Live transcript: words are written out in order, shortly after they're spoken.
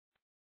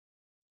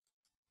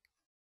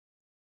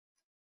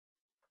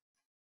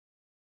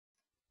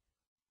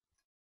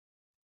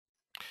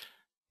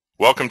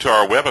Welcome to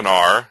our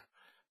webinar,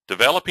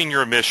 Developing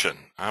Your Mission.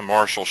 I'm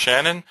Marshall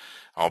Shannon.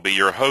 I'll be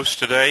your host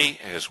today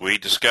as we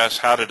discuss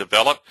how to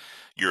develop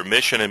your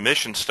mission and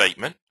mission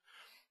statement.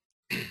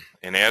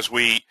 And as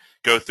we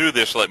go through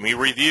this, let me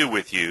review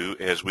with you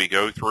as we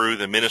go through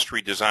the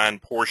ministry design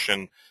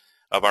portion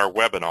of our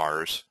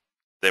webinars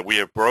that we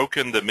have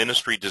broken the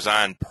ministry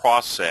design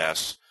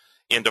process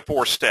into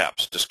 4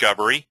 steps: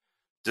 discovery,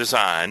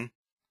 design,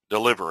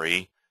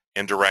 delivery,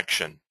 and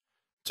direction.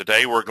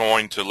 Today we're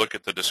going to look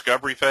at the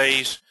discovery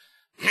phase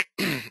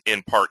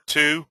in part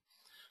 2,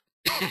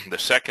 the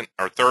second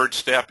or third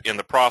step in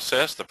the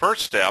process. The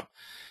first step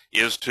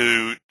is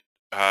to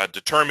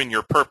determine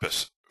your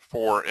purpose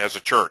as a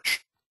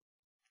church.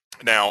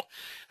 Now,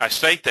 I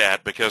state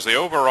that because the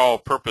overall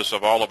purpose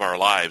of all of our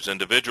lives,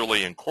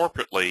 individually and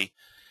corporately,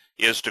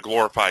 is to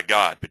glorify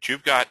God. But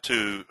you've got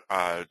to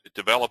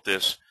develop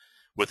this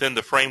within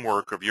the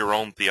framework of your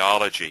own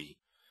theology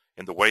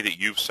and the way that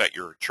you've set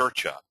your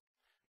church up.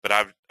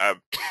 But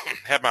I've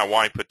had my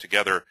wife put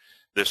together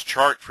this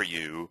chart for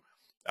you,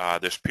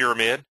 this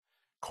pyramid.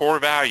 Core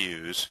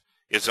values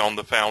is on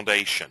the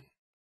foundation.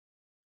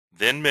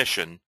 Then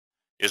mission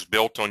is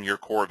built on your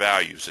core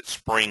values. It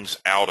springs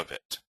out of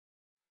it.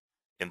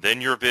 And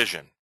then your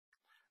vision.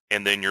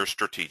 And then your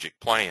strategic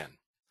plan.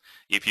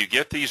 If you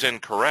get these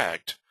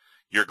incorrect,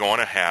 you're going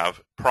to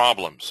have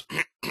problems.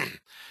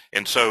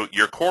 And so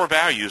your core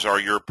values are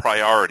your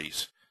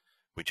priorities.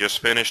 We just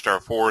finished our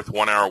 4th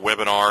 1-hour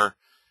webinar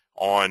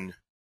on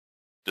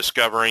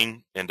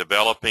discovering and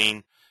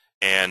developing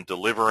and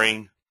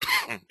delivering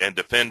and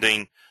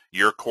defending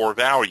your core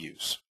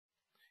values.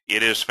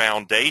 It is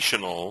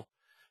foundational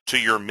to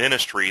your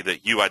ministry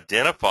that you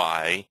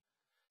identify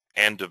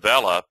and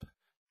develop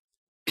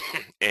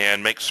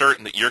and make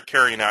certain that you're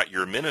carrying out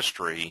your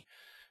ministry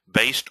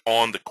based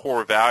on the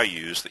core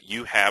values that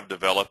you have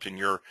developed in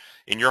your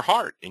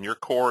heart, in your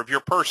core of your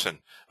person,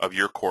 of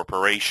your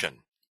corporation.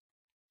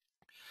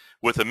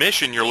 With a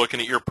mission, you're looking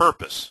at your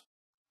purpose.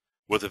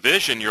 With a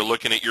vision, you're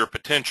looking at your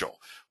potential.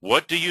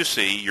 What do you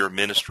see your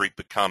ministry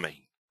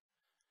becoming?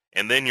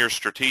 And then your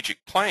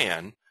strategic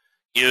plan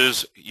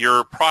is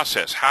your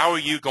process. How are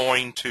you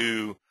going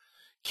to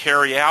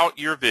carry out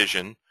your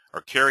vision or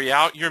carry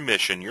out your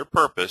mission, your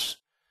purpose,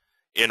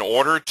 in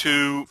order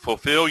to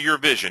fulfill your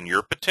vision,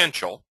 your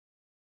potential,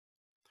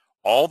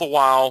 all the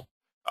while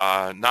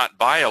not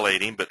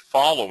violating but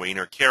following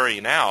or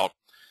carrying out,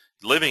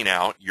 living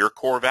out your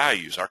core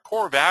values. Our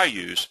core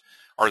values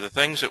are the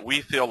things that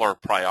we feel are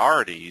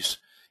priorities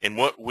and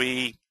what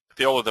we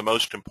feel are the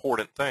most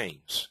important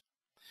things.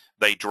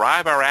 They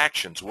drive our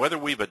actions, whether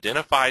we've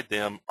identified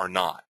them or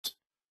not.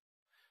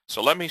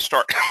 So let me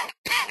start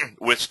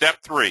with step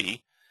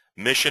 3,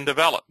 mission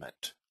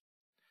development.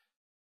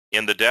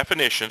 In the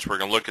definitions, we're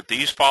going to look at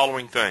these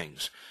following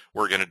things.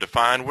 We're going to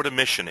define what a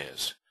mission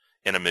is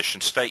in a mission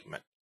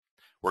statement.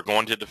 We're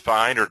going to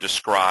define or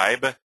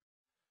describe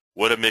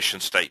what a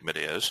mission statement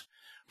is.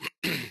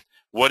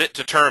 What it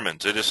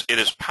determines. It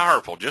is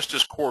powerful. Just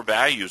as core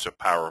values are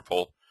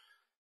powerful,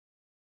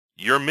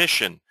 your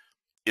mission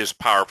is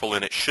powerful,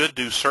 and it should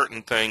do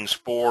certain things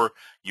for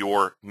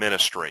your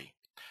ministry.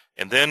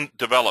 And then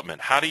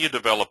development. How do you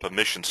develop a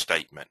mission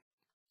statement?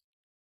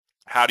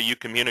 How do you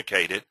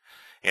communicate it?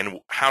 And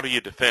how do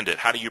you defend it?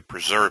 How do you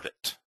preserve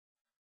it?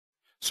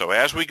 So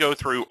as we go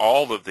through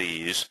all of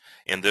these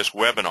in this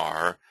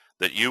webinar,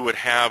 that you would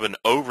have an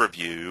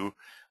overview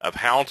of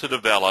how to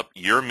develop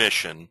your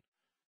mission,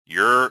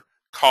 your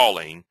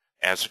calling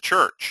as a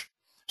church.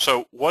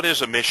 So what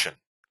is a mission?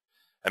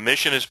 A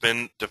mission has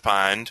been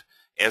defined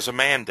as a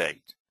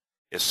mandate.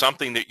 It's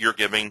something that you're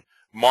giving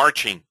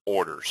marching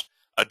orders,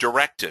 a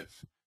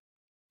directive,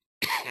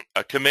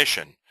 a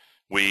commission.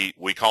 We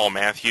call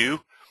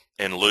Matthew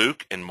and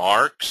Luke and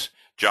Mark's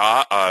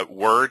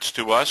words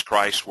to us,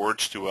 Christ's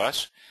words to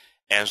us,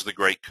 as the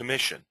Great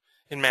Commission.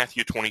 In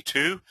Matthew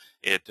 22,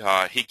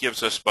 he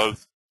gives us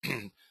both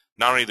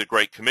not only the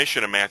Great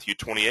Commission in Matthew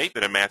 28,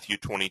 but in Matthew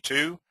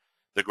 22,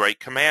 the Great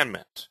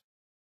Commandment.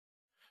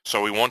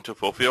 So we want to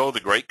fulfill the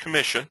Great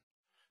Commission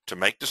to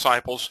make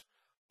disciples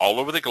all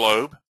over the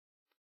globe,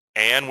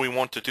 and we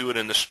want to do it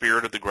in the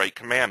spirit of the Great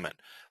Commandment,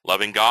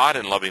 loving God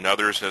and loving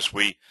others as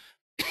we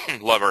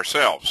love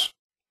ourselves.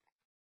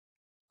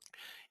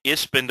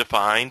 It's been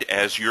defined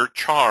as your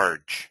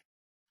charge,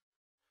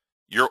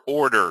 your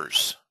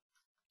orders,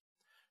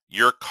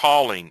 your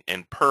calling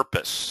and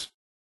purpose,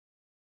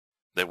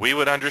 that we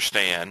would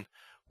understand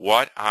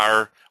what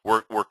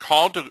we're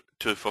called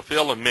to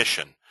fulfill a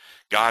mission.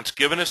 God's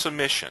given us a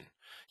mission.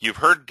 You've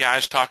heard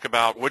guys talk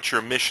about what's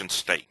your mission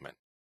statement.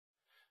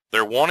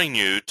 They're wanting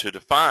you to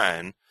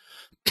define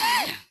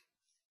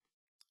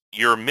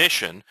your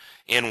mission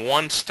in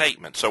one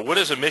statement. So what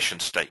is a mission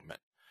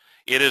statement?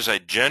 It is a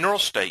general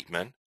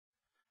statement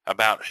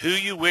about who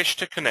you wish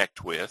to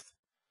connect with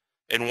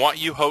and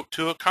what you hope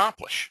to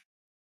accomplish.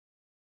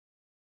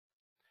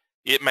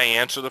 It may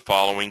answer the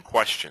following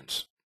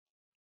questions.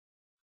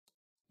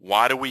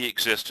 Why do we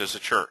exist as a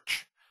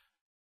church?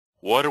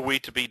 What are we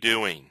to be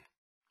doing?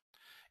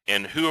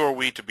 And who are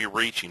we to be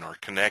reaching or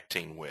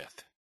connecting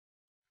with?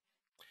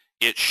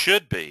 it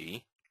should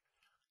be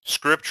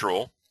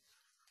scriptural.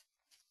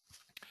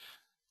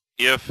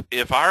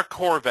 If our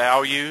core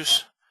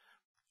values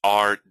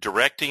are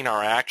directing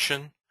our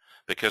action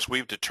because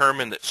we've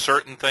determined that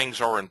certain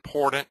things are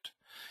important,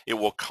 it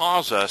will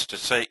cause us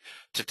to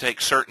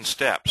take certain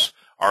steps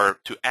or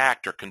to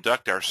act or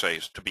conduct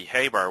ourselves, to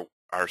behave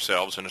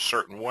ourselves in a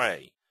certain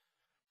way.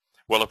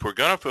 Well, if we're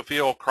going to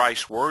fulfill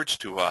Christ's words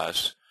to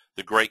us,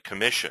 the Great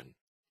Commission,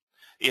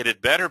 it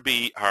had better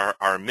be,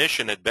 our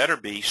mission had better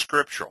be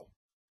scriptural.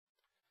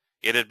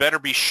 It had better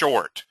be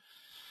short.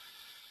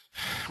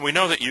 We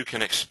know that you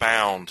can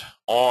expound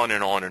on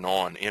and on and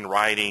on in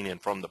writing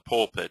and from the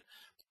pulpit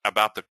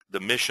about the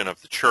mission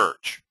of the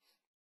church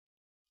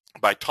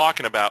by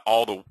talking about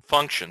all the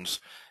functions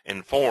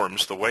and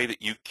forms, the way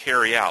that you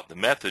carry out, the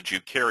methods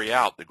you carry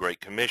out the Great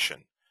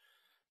Commission.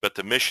 But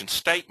the mission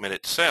statement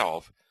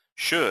itself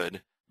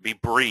should be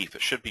brief.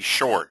 It should be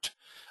short.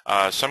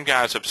 Some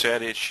guys have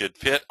said it should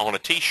fit on a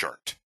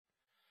T-shirt.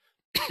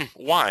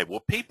 Why?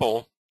 Well,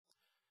 people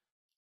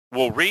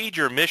will read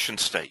your mission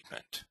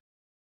statement,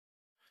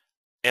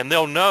 and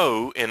they'll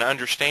know and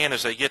understand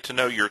as they get to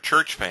know your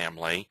church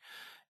family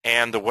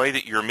and the way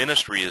that your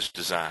ministry is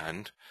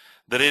designed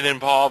that it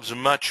involves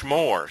much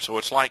more. So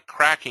it's like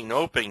cracking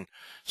open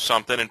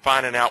something and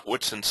finding out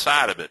what's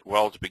inside of it.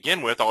 Well, to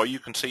begin with, all you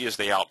can see is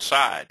the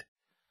outside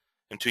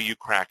until you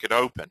crack it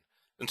open.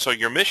 And so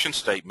your mission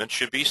statement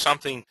should be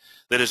something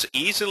that is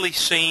easily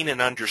seen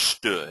and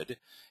understood.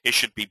 It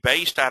should be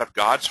based out of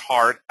God's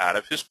heart, out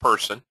of His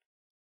person.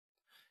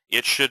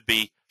 It should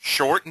be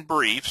short and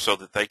brief so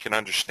that they can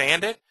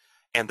understand it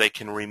and they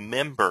can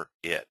remember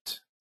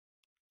it.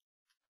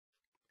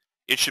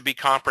 It should be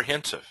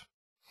comprehensive.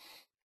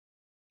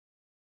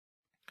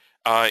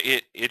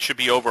 It should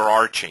be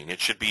overarching.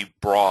 It should be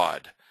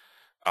broad.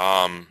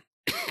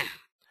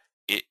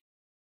 It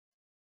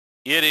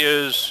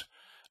is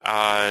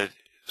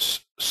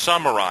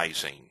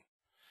summarizing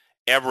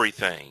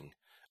everything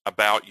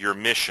about your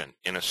mission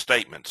in a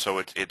statement. So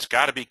it's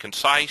got to be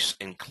concise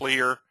and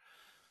clear.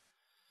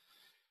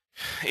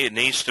 It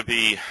needs to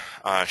be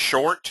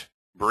short,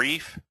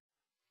 brief,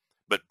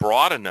 but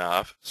broad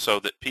enough so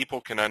that people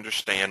can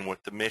understand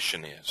what the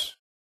mission is.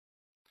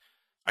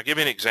 I'll give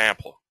you an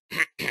example.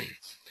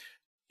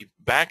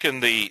 Back in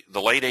the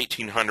late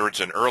 1800s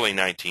and early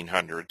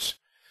 1900s,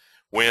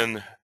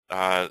 when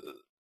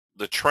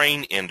the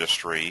train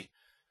industry,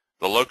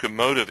 the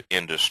locomotive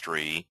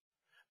industry,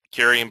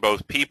 carrying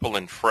both people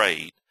and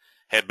freight,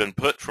 had been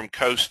put from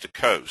coast to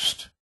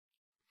coast,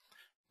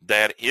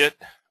 that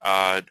it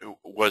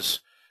was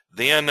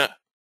then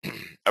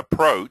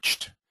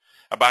approached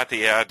about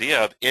the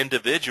idea of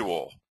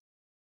individual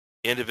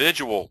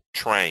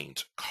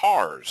trains,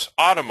 cars,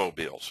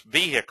 automobiles,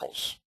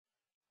 vehicles.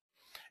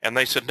 And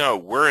they said, no,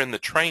 we're in the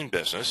train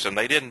business, and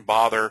they didn't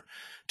bother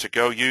to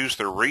go use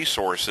their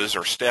resources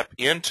or step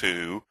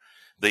into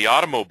the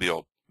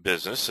automobile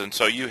business. And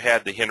so you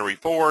had the Henry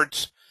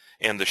Fords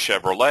and the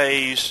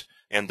Chevrolets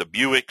and the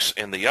Buicks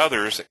and the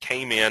others that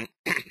came in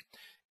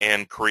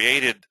and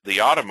created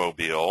the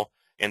automobile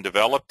and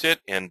developed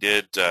it and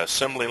did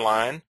assembly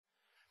line.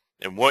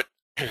 And what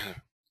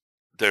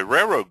the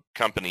railroad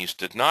companies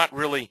did not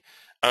really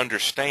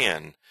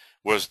understand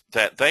was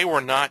that they were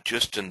not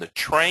just in the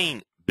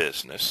train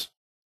business,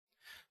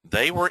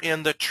 they were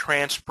in the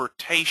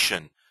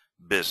transportation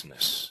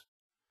business.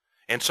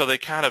 And so they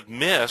kind of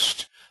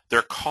missed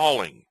their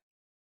calling.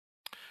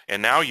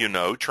 And now you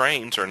know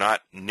trains are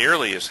not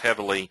nearly as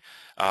heavily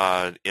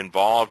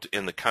involved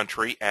in the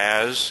country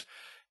as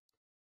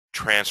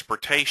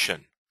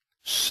transportation,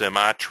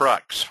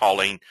 semi-trucks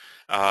hauling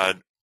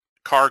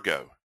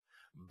cargo,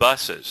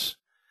 buses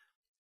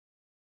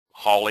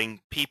hauling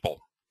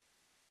people.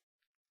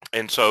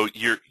 And so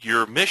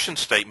your mission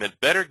statement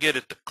better get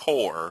at the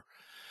core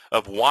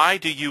of why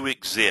do you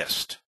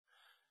exist?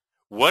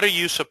 What are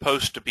you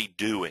supposed to be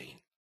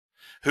doing?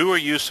 Who are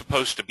you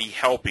supposed to be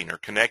helping or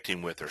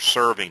connecting with or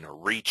serving or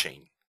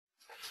reaching?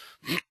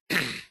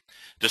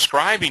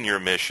 Describing your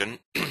mission,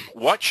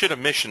 what should a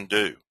mission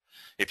do?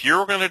 If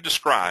you're going to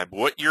describe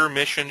what your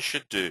mission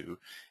should do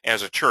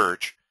as a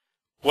church,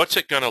 what's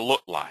it going to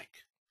look like?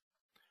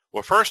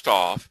 Well, first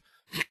off,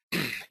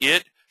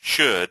 it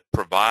should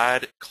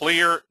provide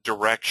clear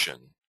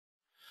direction,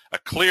 a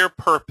clear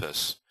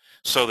purpose,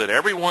 so that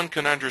everyone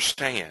can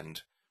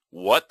understand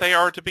what they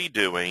are to be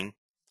doing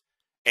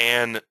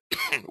and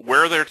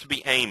where they're to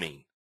be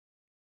aiming.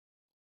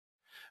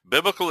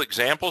 Biblical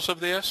examples of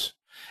this: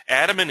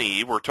 Adam and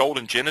Eve were told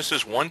in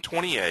Genesis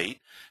 1:28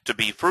 to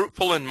be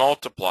fruitful and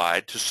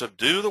multiplied, to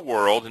subdue the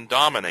world and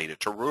dominate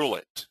it, to rule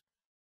it.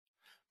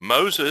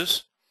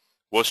 Moses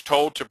was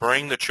told to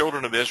bring the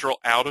children of Israel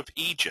out of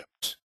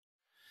Egypt.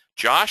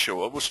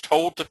 Joshua was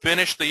told to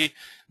finish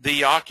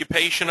the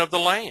occupation of the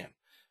land.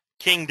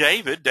 King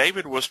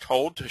David was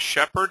told to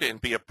shepherd and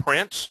be a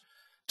prince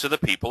to the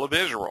people of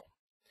Israel.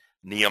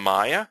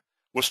 Nehemiah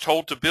was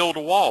told to build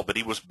a wall, but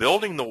he was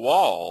building the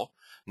wall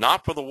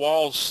not for the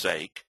wall's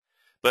sake,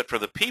 but for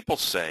the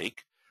people's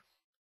sake,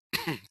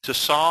 to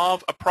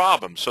solve a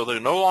problem. So they're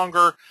no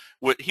longer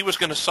what he was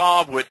going to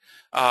solve with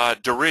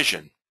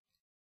derision.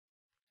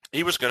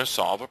 He was going to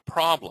solve a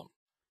problem.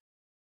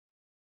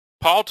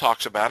 Paul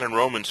talks about in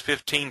Romans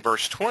 15,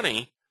 verse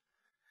 20,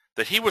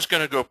 that he was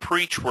going to go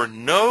preach where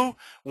no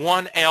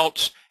one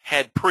else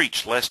had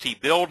preached, lest he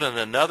build on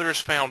another's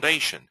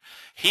foundation.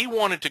 He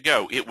wanted to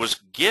go. It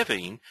was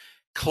giving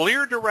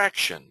clear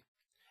direction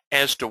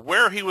as to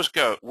where he was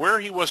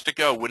to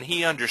go when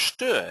he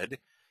understood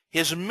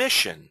his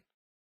mission.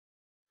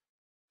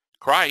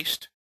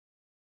 Christ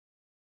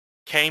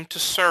came to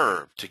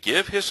serve, to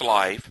give his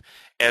life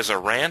as a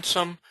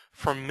ransom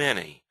for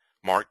many,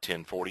 Mark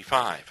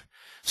 10:45.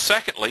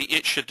 Secondly,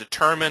 it should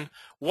determine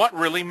what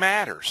really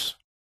matters.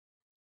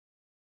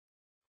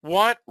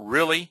 What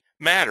really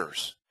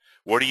matters?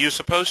 What are you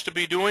supposed to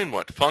be doing?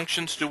 What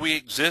functions do we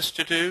exist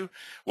to do?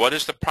 What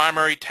is the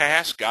primary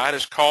task God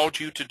has called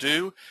you to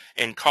do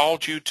and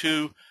called you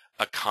to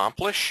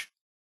accomplish?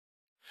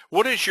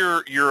 What is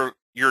your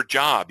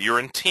job, your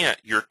intent,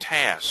 your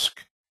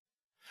task?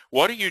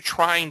 What are you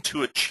trying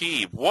to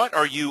achieve? What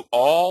are you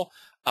all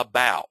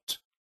about?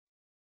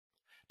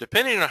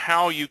 Depending on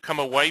how you come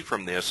away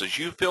from this, as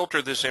you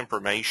filter this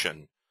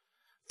information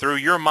through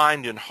your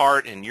mind and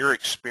heart and your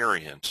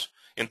experience,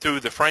 and through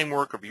the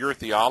framework of your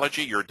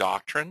theology, your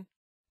doctrine,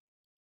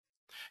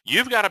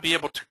 you've got to be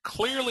able to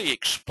clearly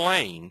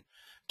explain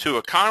to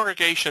a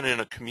congregation in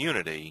a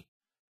community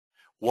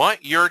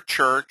what your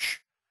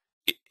church,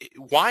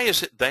 why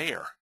is it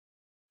there?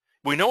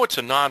 We know it's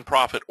a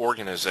nonprofit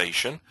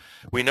organization.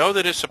 We know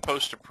that it's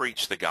supposed to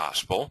preach the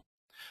gospel,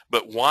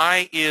 but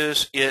why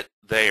is it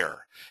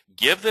there?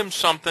 Give them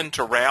something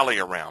to rally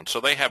around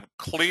so they have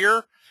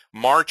clear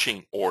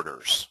marching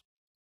orders,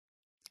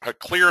 a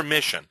clear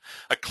mission,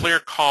 a clear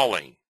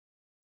calling,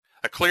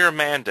 a clear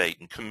mandate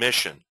and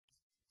commission,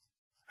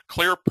 a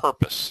clear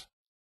purpose.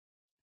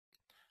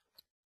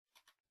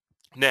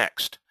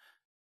 Next,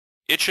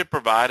 it should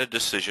provide a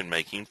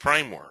decision-making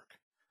framework.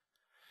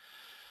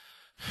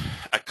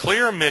 A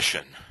clear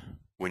mission,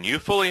 when you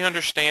fully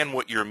understand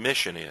what your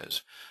mission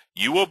is,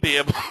 you will be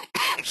able,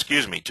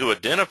 to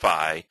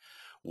identify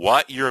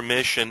what your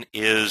mission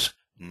is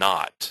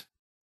not.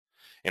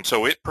 And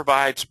so it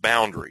provides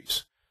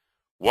boundaries.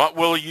 What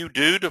will you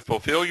do to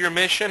fulfill your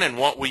mission, and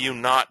what will you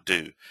not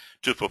do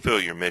to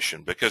fulfill your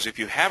mission? Because if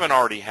you haven't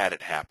already had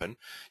it happen,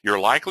 you're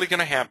likely going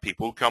to have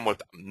people who come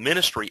with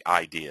ministry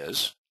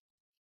ideas,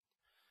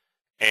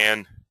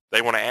 and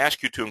they want to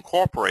ask you to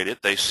incorporate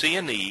it. They see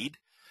a need.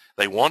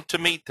 They want to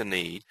meet the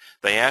need.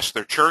 They ask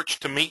their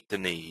church to meet the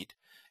need,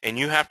 and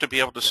you have to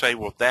be able to say,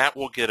 well, that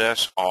will get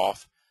us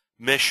off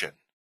mission.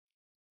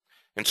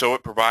 And so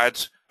it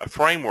provides a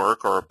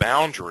framework or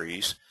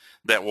boundaries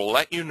that will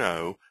let you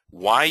know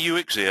why you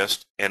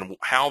exist and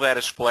how that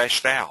is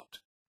fleshed out.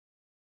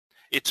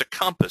 It's a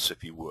compass,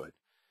 if you would.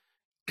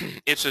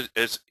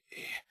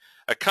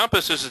 A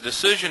compass is a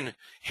decision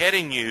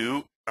heading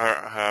you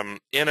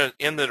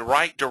in the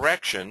right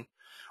direction,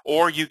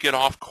 or you get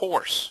off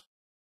course.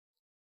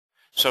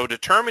 So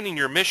determining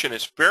your mission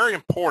is very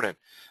important,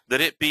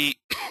 that it be,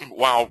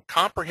 while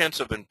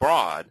comprehensive and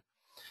broad,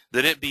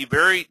 that it be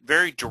very,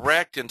 very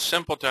direct and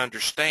simple to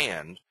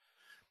understand,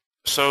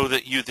 so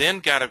that you then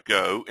got to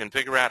go and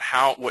figure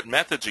out what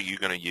methods are you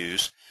going to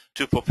use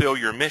to fulfill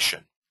your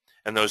mission.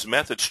 And those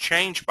methods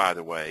change, by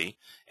the way,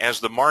 as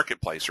the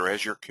marketplace or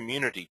as your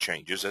community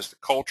changes, as the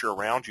culture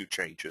around you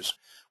changes.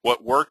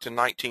 What worked in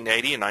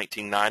 1980 and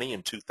 1990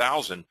 and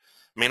 2000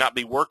 may not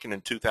be working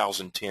in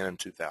 2010 and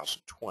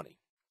 2020.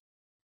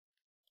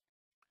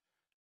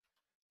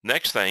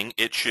 Next thing,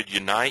 it should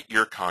unite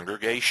your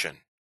congregation.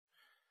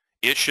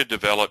 It should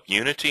develop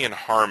unity and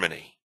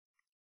harmony.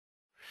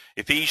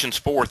 Ephesians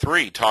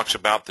 4:3 talks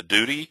about the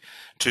duty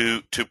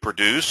to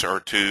produce or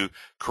to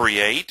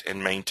create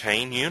and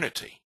maintain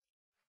unity.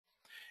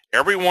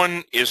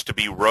 Everyone is to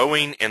be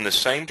rowing in the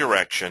same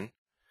direction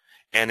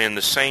and in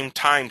the same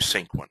time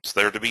sequence.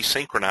 They're to be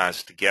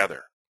synchronized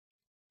together.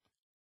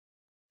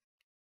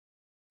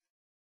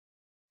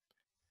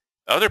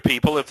 Other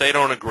people, if they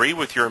don't agree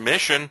with your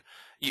mission,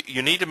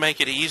 you need to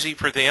make it easy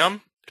for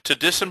them to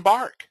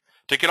disembark,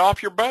 to get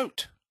off your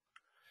boat.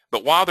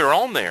 But while they're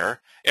on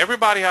there,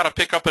 everybody ought to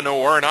pick up an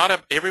oar,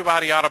 and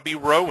everybody ought to be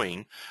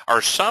rowing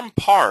or some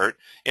part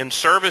in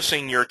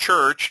servicing your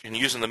church, and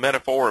using the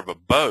metaphor of a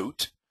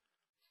boat,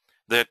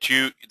 that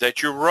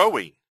you're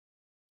rowing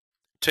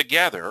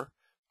together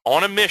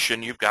on a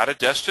mission. You've got a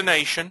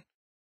destination,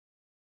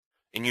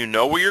 and you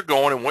know where you're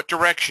going and what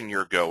direction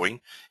you're going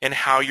and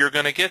how you're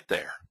going to get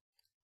there.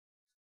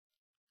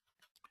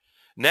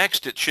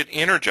 Next, it should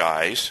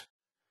energize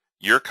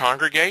your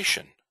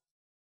congregation.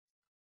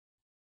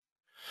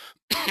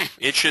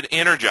 It should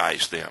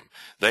energize them.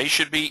 They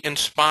should be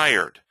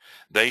inspired.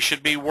 They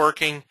should be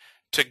working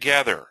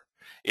together.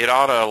 It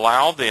ought to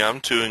allow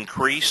them to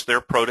increase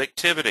their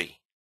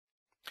productivity.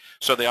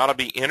 So they ought to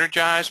be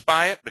energized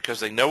by it because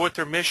they know what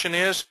their mission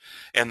is,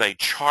 and they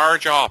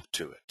charge off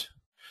to it.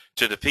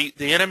 to defeat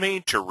the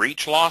enemy, to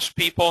reach lost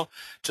people,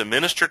 to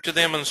minister to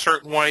them in a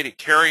certain way, to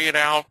carry it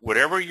out,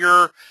 whatever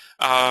your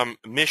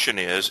mission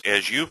is,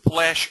 as you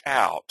flesh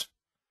out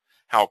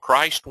how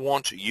Christ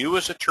wants you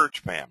as a church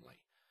family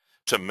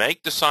to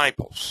make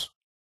disciples,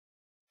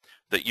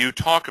 that you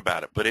talk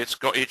about it. But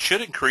it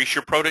should increase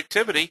your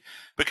productivity,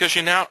 because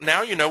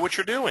now you know what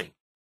you're doing.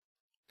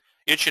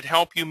 It should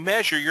help you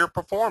measure your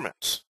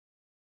performance.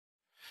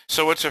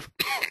 So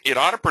it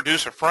ought to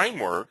produce a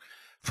framework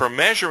for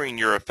measuring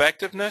your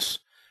effectiveness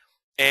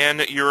and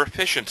your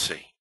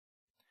efficiency.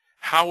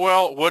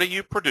 What are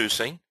you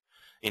producing?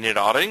 And it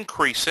ought to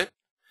increase it,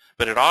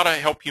 but it ought to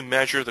help you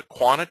measure the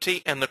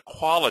quantity and the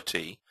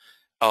quality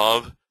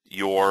of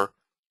your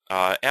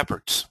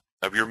efforts,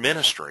 of your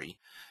ministry.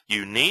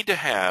 You need to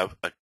have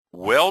a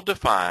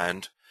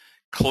well-defined,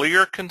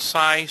 clear,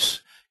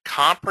 concise,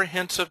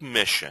 comprehensive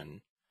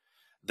mission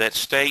that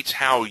states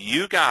how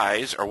you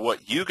guys, or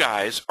what you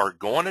guys are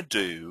going to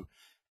do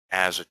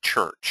as a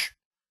church.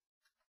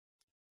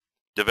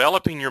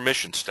 Developing your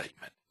mission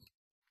statement.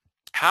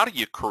 How do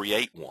you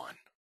create one?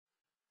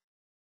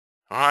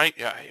 All right,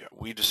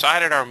 we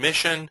decided our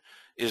mission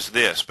is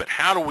this, but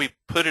how do we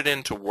put it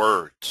into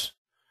words?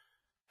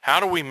 How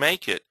do we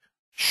make it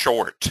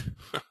short,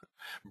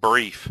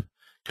 brief,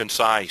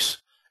 concise,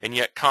 and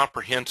yet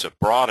comprehensive,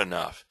 broad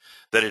enough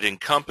that it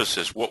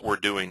encompasses what we're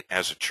doing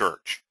as a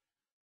church?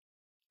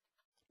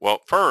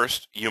 Well,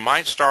 first, you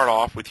might start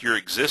off with your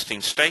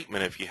existing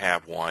statement if you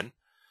have one,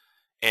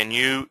 and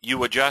you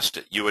adjust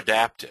it, you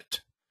adapt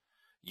it,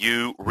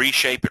 you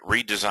reshape it,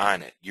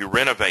 redesign it, you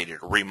renovate it,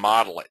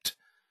 remodel it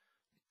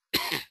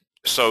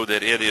so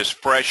that it is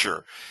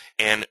fresher.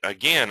 And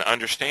again,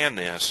 understand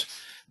this,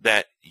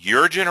 that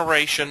your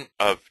generation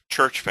of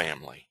church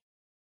family,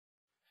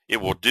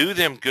 it will do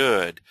them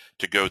good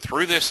to go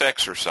through this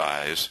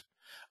exercise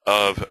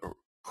of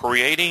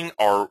creating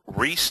or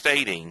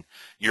restating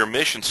your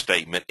mission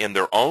statement in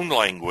their own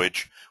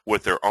language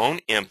with their own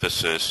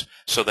emphasis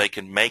so they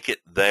can make it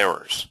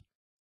theirs.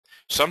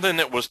 Something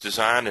that was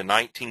designed in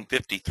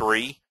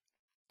 1953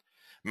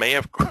 may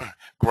have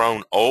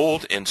grown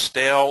old and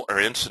stale or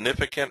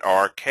insignificant or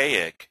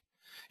archaic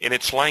in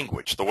its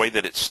language, the way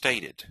that it's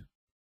stated.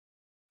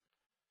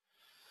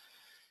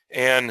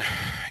 And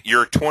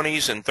your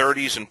 20s and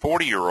 30s and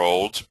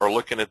 40-year-olds are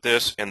looking at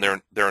this,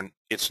 and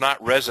it's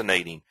not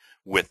resonating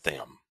with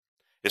them.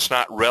 It's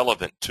not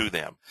relevant to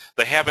them.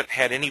 They haven't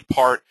had any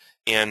part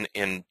in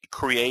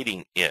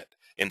creating it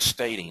and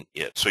stating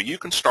it. So you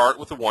can start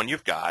with the one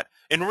you've got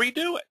and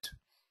redo it.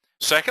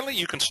 Secondly,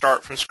 you can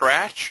start from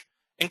scratch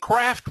and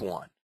craft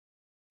one.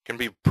 It can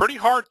be pretty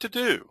hard to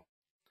do,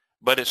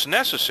 but it's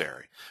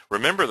necessary.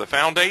 Remember, the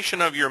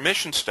foundation of your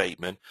mission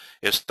statement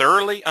is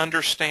thoroughly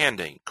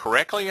understanding,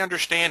 correctly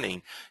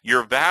understanding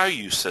your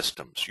value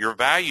systems, your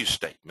value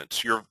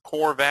statements, your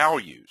core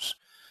values.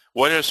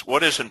 What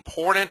is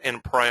important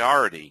and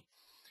priority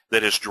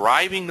that is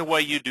driving the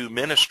way you do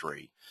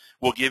ministry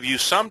will give you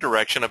some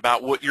direction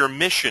about what your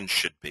mission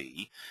should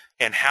be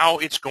and how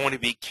it's going to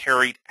be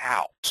carried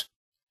out,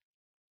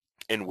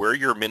 and where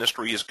your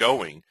ministry is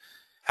going,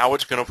 how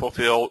it's going to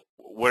fulfill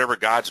whatever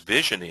God's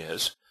vision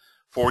is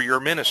for your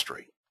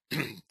ministry.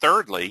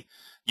 Thirdly,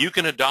 you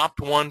can adopt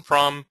one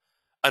from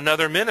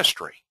another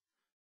ministry.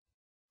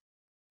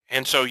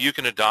 And so you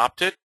can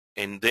adopt it,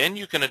 and then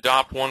you can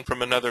adopt one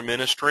from another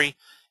ministry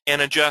and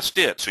adjust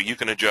it. So you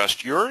can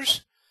adjust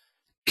yours.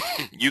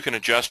 You can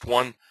adjust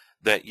one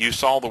that you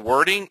saw the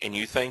wording and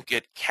you think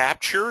it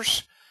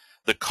captures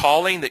the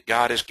calling that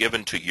God has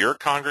given to your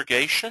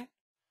congregation,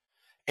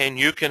 and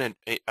you can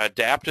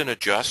adapt and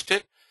adjust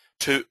it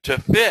to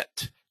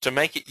fit, to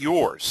make it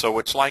yours. So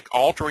it's like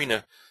altering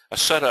a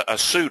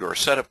suit or a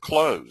set of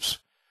clothes,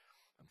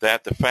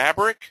 that the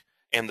fabric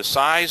and the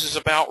size is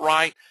about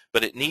right,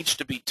 but it needs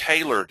to be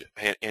tailored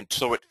and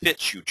so it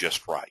fits you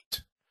just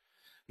right.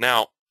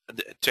 Now,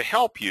 to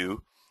help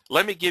you,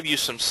 let me give you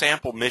some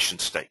sample mission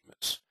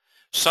statements.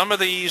 Some of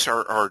these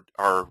are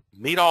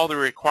meet all the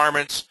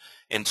requirements,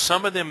 and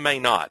some of them may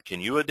not.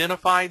 Can you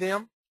identify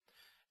them?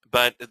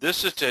 But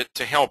this is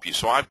to help you.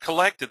 So I've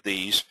collected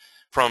these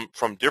from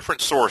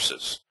different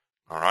sources.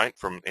 All right,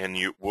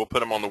 we'll put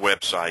them on the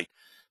website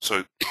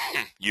so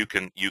you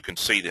can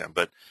see them.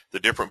 But the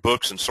different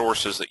books and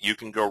sources that you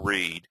can go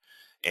read,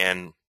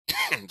 and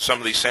some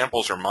of these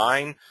samples are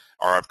mine,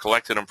 or I've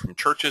collected them from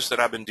churches that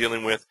I've been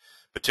dealing with,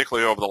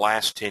 particularly over the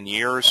last 10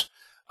 years,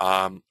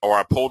 or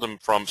I pulled them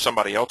from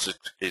somebody else's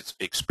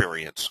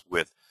experience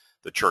with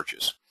the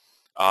churches.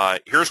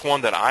 Here's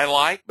one that I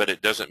like, but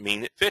it doesn't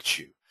mean it fits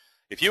you.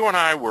 If you and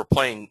I were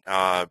playing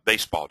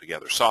baseball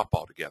together,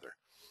 softball together,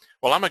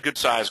 well, I'm a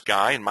good-sized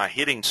guy, and my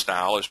hitting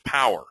style is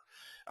power.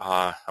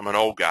 I'm an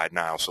old guy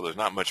now, so there's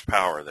not much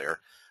power there,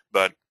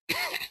 but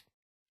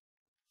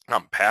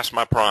I'm past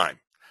my prime.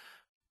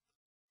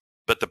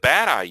 But the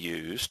bat I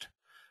used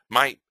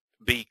might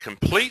be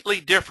completely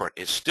different.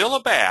 It's still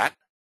a bat,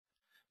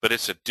 but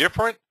it's a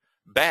different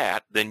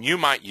bat than you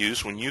might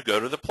use when you go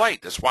to the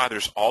plate. That's why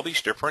there's all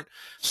these different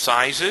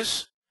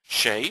sizes,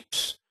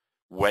 shapes,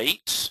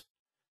 weights,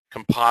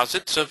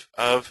 composites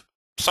of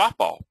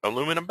softball,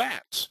 aluminum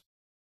bats.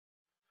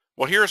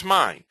 Well, here's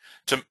mine.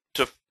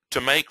 To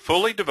make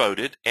fully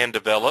devoted and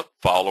develop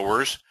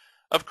followers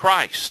of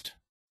Christ.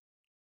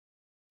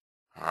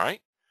 All right.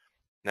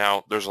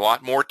 Now, there's a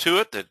lot more to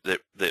it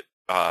that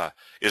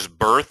is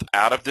birthed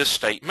out of this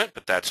statement,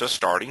 but that's a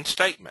starting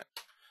statement.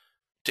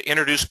 To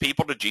introduce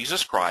people to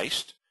Jesus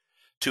Christ,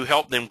 to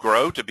help them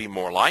grow to be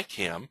more like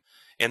him,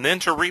 and then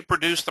to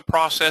reproduce the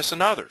process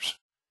in others.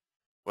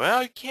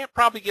 Well, you can't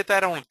probably get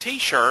that on a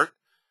t-shirt,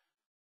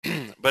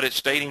 but it's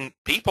stating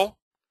people,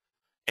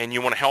 and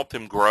you want to help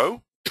them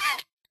grow.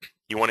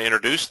 You want to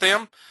introduce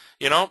them,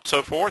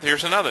 so forth.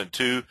 Here's another.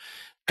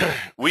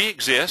 We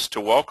exist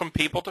to welcome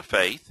people to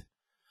faith,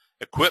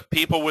 equip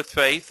people with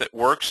faith that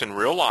works in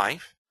real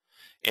life,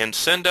 and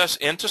send us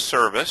into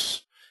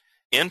service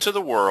into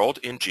the world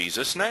in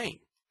Jesus' name.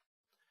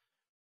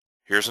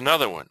 Here's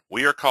another one.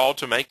 We are called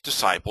to make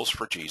disciples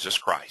for Jesus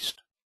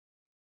Christ.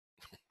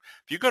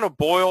 If you're going to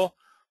boil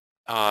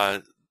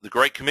the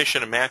Great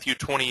Commission of Matthew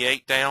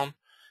 28 down,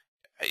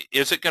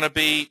 is it going to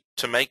be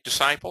to make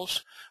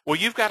disciples? Well,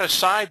 you've got to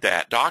side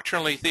that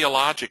doctrinally,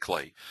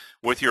 theologically,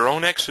 with your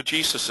own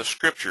exegesis of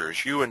Scripture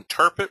as you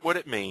interpret what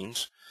it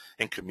means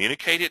and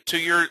communicate it to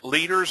your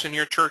leaders and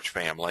your church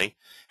family,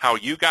 how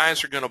you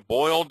guys are going to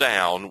boil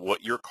down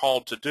what you're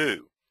called to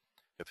do.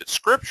 If it's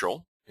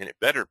scriptural, and it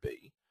better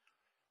be,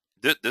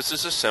 this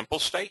is a simple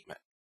statement.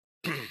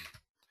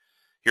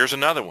 Here's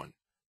another one.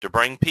 To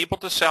bring people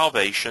to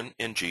salvation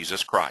in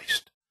Jesus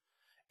Christ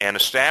and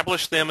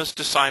establish them as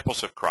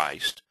disciples of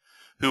Christ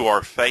who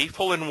are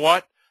faithful in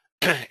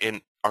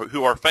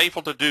who are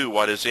faithful to do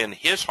what is in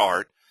his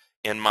heart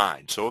and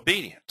mind. So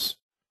obedience.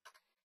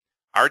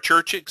 Our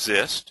church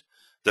exists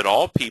that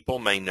all people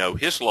may know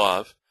his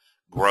love,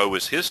 grow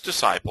as his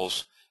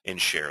disciples, and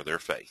share their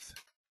faith.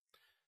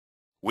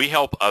 We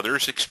help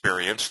others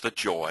experience the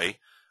joy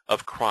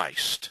of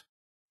Christ.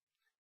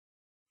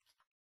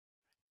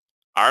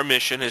 Our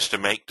mission is to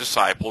make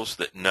disciples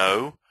that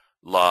know,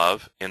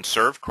 love, and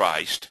serve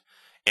Christ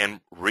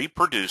and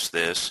reproduce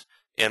this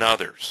in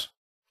others.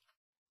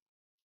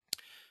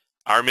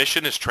 Our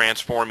mission is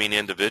transforming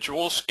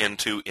individuals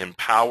into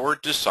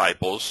empowered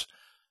disciples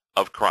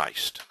of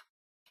Christ.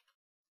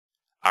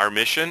 Our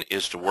mission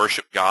is to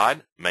worship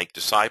God, make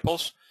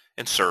disciples,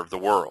 and serve the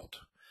world.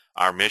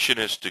 Our mission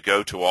is to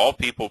go to all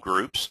people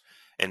groups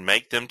and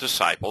make them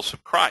disciples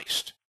of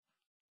Christ.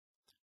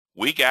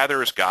 We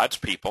gather as God's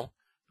people,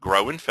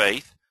 grow in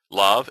faith,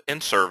 love,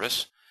 and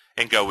service,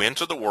 and go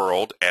into the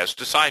world as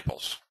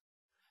disciples.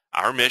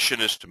 Our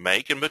mission is to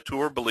make and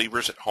mature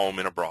believers at home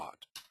and abroad.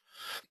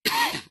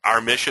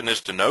 Our mission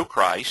is to know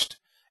Christ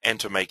and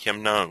to make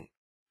him known.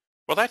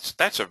 Well,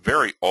 that's a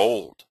very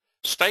old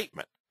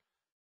statement,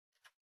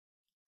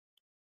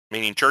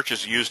 meaning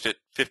churches used it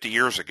 50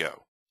 years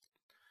ago.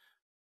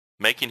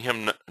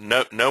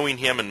 Knowing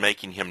him and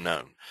making him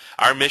known.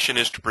 Our mission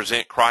is to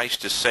present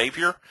Christ as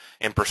Savior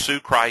and pursue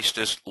Christ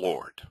as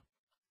Lord.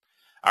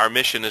 Our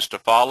mission is to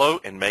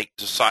follow and make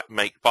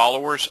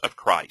followers of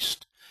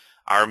Christ.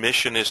 Our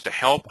mission is to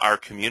help our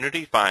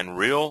community find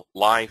real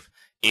life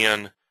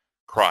in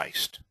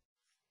Christ.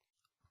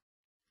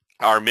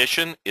 Our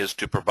mission is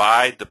to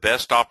provide the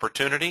best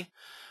opportunity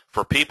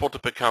for people to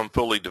become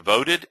fully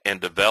devoted and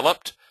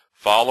developed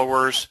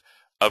followers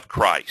of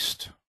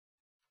Christ.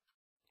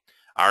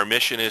 Our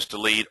mission is to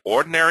lead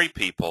ordinary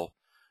people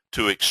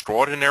to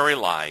extraordinary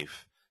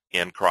life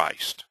in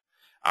Christ.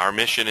 Our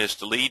mission is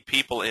to lead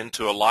people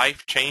into a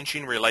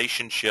life-changing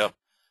relationship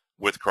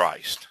with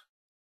Christ.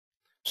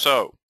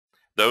 So,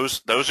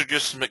 those are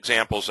just some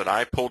examples that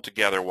I pulled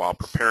together while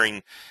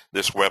preparing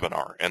this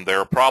webinar, and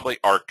there probably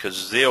are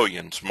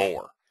gazillions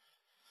more.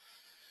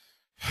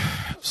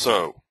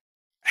 So,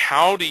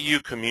 how do you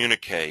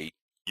communicate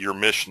your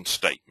mission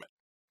statement?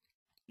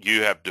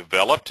 You have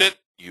developed it.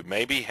 You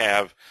maybe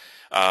have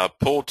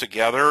pulled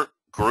together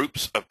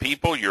groups of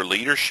people, your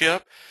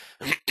leadership,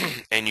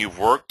 and you've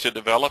worked to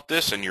develop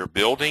this, and you're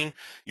building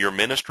your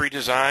ministry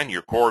design,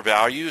 your core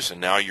values,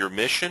 and now your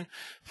mission.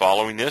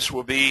 Following this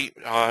will be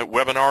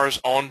webinars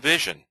on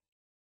vision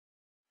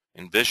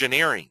and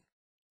visioneering.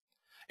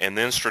 And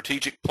then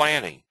strategic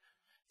planning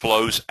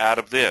flows out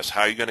of this.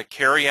 How are you going to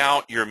carry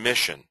out your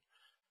mission?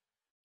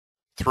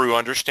 Through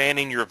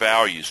understanding your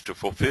values to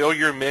fulfill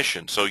your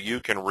mission so you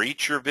can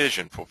reach your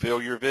vision,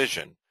 fulfill your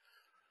vision.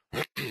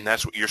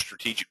 That's what your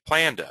strategic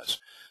plan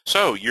does.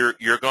 So you're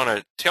going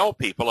to tell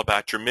people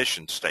about your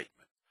mission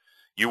statement.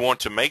 You want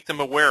to make them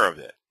aware of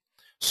it.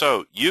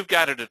 So you've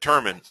got to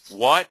determine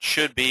what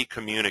should be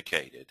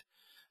communicated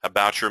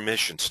about your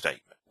mission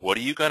statement. What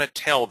are you going to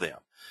tell them?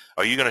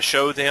 Are you going to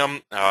show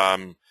them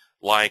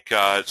like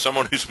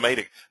someone who's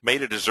made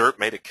a dessert,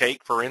 made a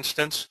cake, for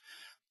instance?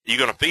 You're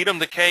going to feed them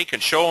the cake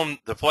and show them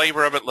the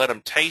flavor of it, let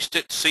them taste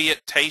it, see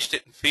it, taste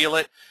it, and feel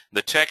it,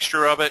 the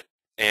texture of it,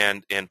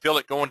 and feel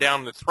it going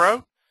down the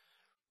throat?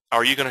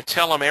 Are you going to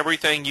tell them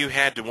everything you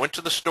had to went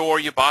to the store,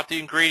 you bought the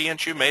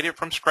ingredients, you made it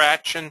from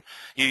scratch, and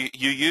you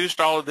used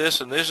all of this,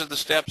 and these are the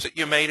steps that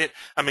you made it?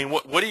 I mean,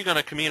 what are you going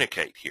to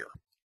communicate here?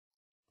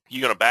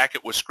 You going to back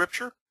it with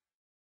Scripture?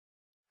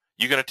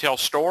 You going to tell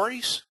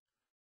stories?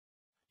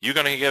 You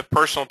going to give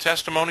personal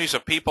testimonies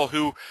of people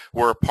who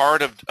were a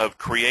part of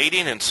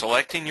creating and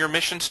selecting your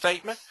mission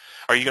statement?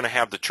 Are you going to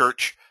have the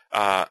church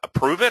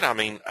approve it? I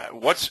mean,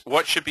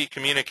 what should be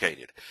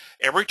communicated?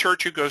 Every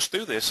church who goes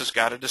through this has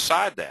got to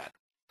decide that.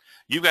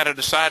 You've got to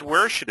decide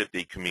where should it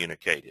be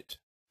communicated.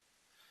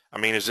 I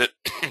mean, is it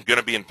going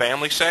to be in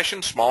family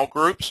sessions, small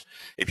groups?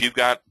 If you've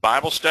got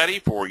Bible study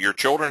for your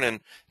children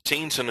and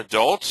teens and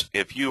adults,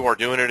 if you are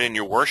doing it in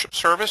your worship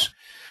service,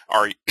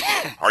 are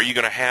you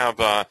going to have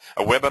a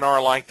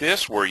webinar like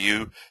this where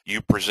you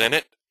present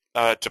it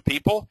to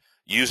people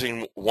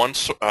using one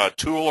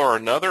tool or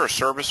another, a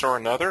service or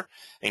another,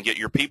 and get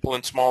your people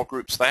in small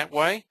groups that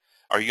way?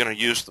 Are you going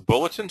to use the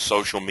bulletin,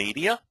 social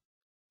media?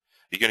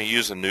 Are you going to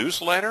use a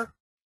newsletter?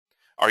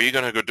 Are you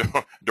going to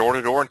go door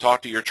to door and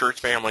talk to your church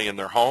family in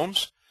their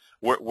homes?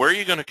 Where are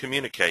you going to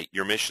communicate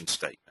your mission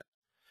statement?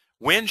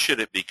 When should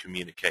it be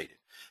communicated?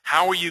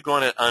 How are you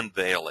going to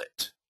unveil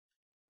it?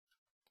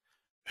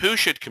 Who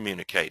should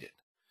communicate it?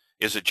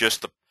 Is it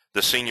just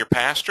the senior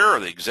pastor or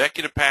the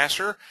executive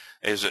pastor?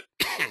 Is it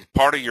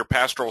part of your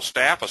pastoral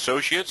staff,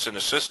 associates and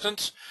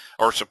assistants,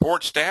 or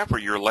support staff, or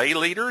your lay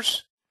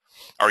leaders?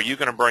 Are you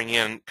going to bring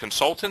in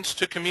consultants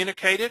to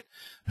communicate it?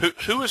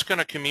 Who is going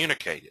to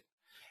communicate it?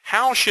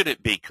 How should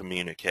it be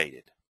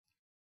communicated?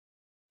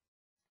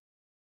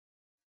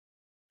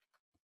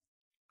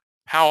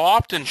 How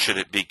often should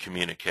it be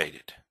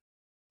communicated?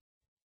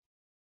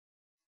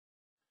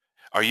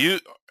 Are you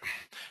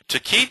to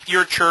keep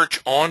your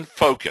church on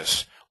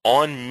focus,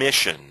 on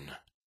mission?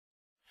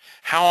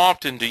 How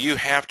often do you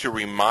have to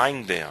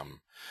remind them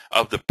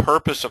of the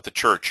purpose of the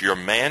church, your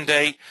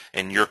mandate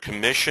and your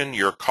commission,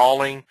 your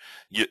calling,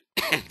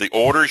 the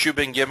orders you've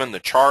been given, the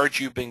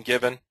charge you've been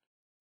given?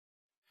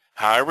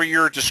 However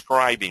you're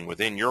describing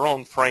within your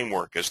own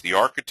framework as the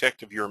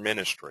architect of your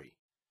ministry,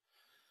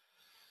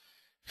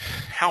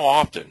 how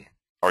often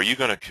are you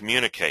going to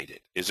communicate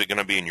it? Is it going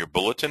to be in your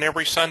bulletin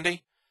every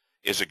Sunday?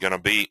 Is it going to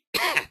be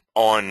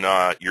on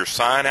your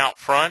sign out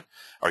front?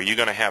 Are you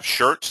going to have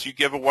shirts you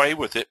give away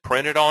with it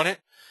printed on it?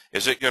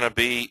 Is it going to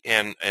be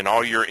in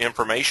all your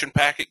information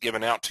packet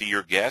given out to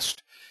your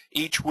guest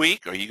each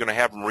week? Are you going to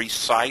have them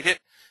recite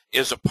it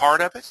as a part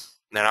of it?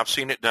 Now, I've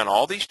seen it done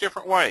all these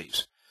different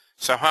ways.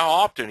 So how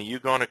often are you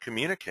going to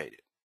communicate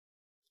it?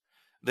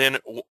 Then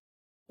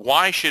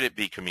why should it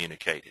be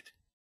communicated?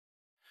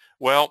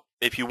 Well,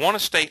 if you want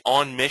to stay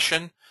on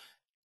mission,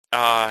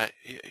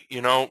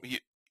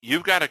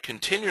 you've got to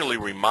continually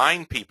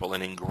remind people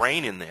and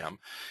ingrain in them.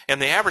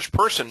 And the average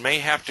person may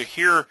have to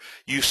hear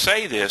you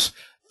say this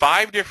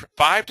 5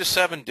 to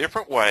 7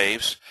 different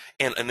ways,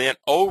 and then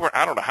over,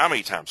 I don't know how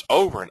many times,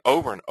 over and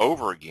over and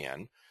over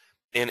again.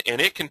 And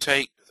it can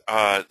take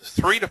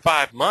 3 to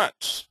 5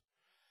 months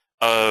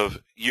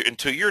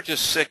until you're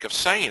just sick of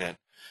saying it.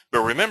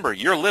 But remember,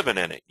 you're living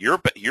in it.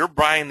 You're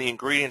buying the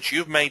ingredients.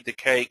 You've made the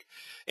cake,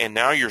 and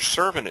now you're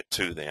serving it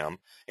to them,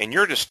 and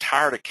you're just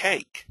tired of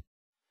cake.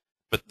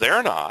 But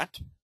they're not.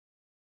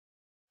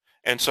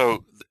 And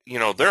so,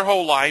 their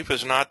whole life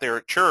is not there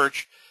at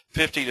church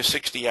 50 to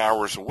 60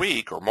 hours a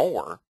week or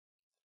more.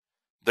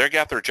 They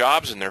got their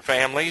jobs and their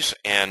families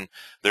and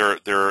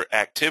their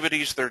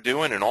activities they're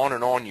doing, and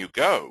on you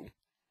go.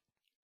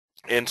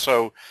 And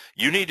so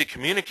you need to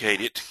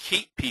communicate it to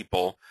keep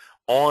people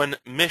on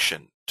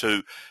mission.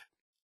 To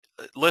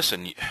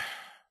listen,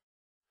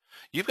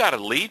 you've got to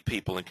lead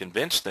people and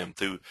convince them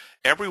through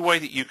every way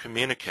that you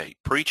communicate: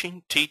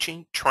 preaching,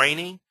 teaching,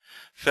 training,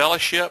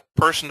 fellowship,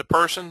 person to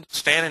person,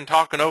 standing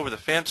talking over the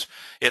fence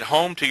at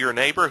home to your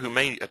neighbor who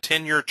may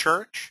attend your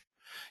church,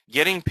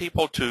 getting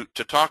people to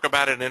talk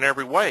about it in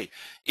every way.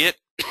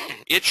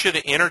 It should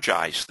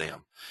energize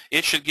them.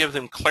 It should give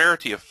them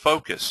clarity of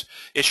focus.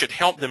 It should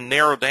help them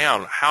narrow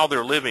down how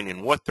they're living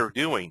and what they're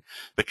doing,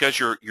 because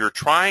you're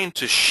trying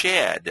to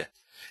shed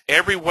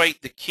every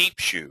weight that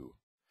keeps you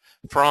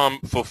from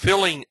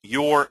fulfilling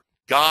your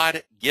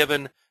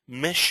God-given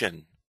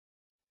mission.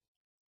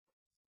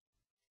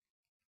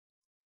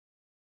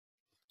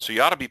 So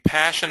you ought to be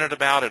passionate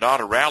about it, ought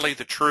to rally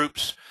the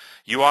troops.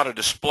 You ought to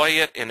display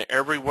it in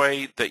every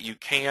way that you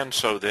can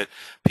so that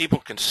people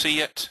can see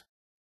it.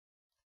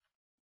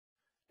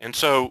 And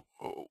so,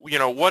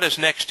 what is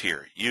next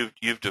here?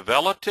 You've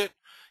developed it,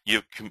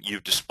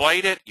 you've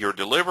displayed it, you're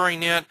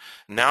delivering it,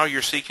 now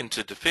you're seeking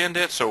to defend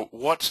it. So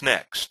what's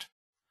next?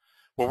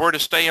 Well, we're to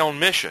stay on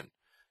mission.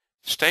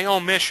 Stay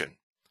on mission.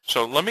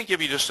 So let me give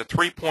you just a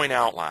 3-point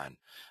outline.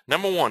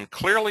 Number 1,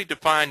 clearly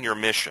define your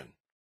mission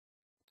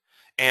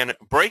and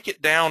break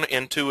it down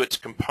into its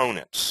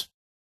components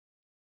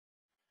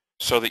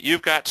so that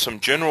you've got some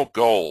general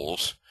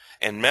goals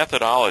and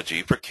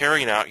methodology for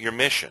carrying out your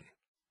mission.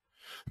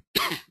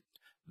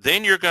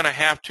 Then you're going to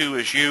have to,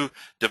 as you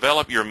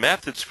develop your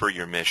methods for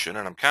your mission,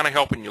 and I'm kind of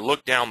helping you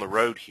look down the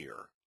road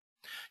here,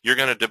 you're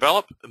going to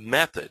develop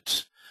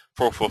methods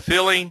for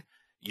fulfilling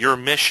your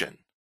mission.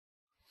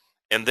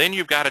 And then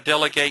you've got to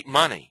delegate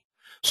money.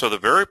 So the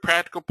very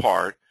practical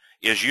part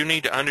is you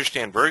need to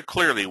understand very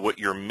clearly what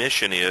your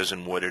mission is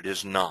and what it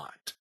is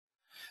not.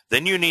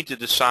 Then you need to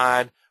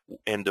decide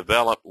and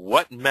develop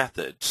what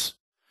methods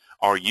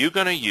are you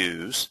going to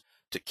use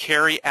to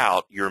carry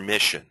out your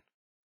mission.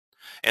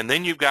 And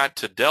then you've got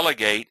to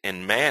delegate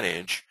and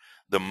manage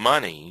the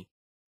money.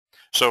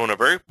 So in a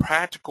very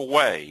practical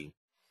way,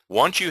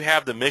 once you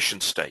have the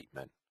mission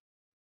statement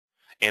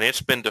and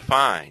it's been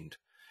defined,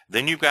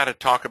 then you've got to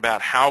talk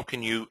about how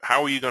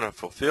are you going to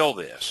fulfill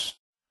this,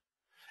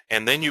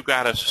 and then you've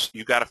got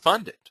to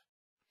fund it.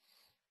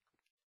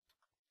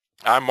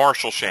 I'm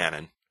Marshall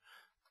Shannon,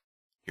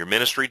 your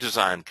ministry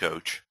design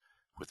coach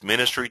with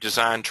Ministry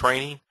Design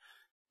Training,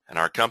 and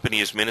our company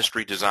is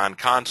Ministry Design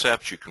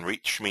Concepts. You can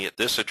reach me at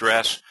this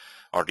address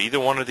or at either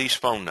one of these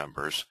phone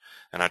numbers,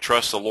 and I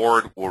trust the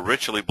Lord will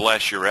richly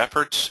bless your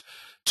efforts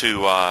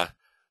to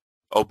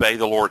obey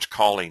the Lord's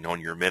calling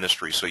on your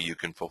ministry so you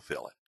can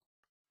fulfill it.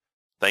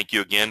 Thank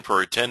you again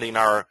for attending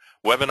our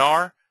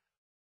webinar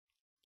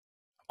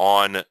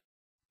on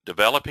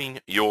developing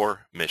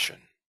your mission.